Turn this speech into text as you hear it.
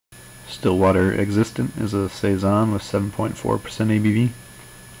Stillwater Existent is a Saison with 7.4% ABV.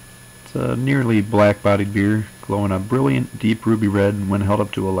 It's a nearly black-bodied beer, glowing a brilliant deep ruby red when held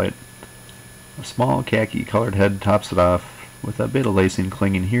up to a light. A small khaki-colored head tops it off, with a bit of lacing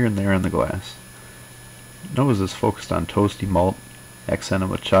clinging here and there on the glass. Nose is focused on toasty malt, accented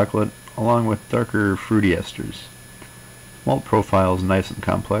with chocolate, along with darker fruity esters. Malt profile is nice and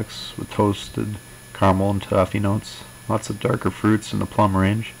complex, with toasted caramel and toffee notes, lots of darker fruits in the plum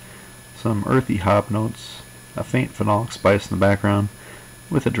range, some earthy hop notes, a faint phenolic spice in the background,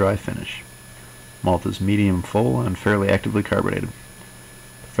 with a dry finish. Malt is medium full and fairly actively carbonated.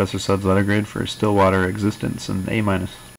 Professor Sudz letter grade for Stillwater Existence, an A-.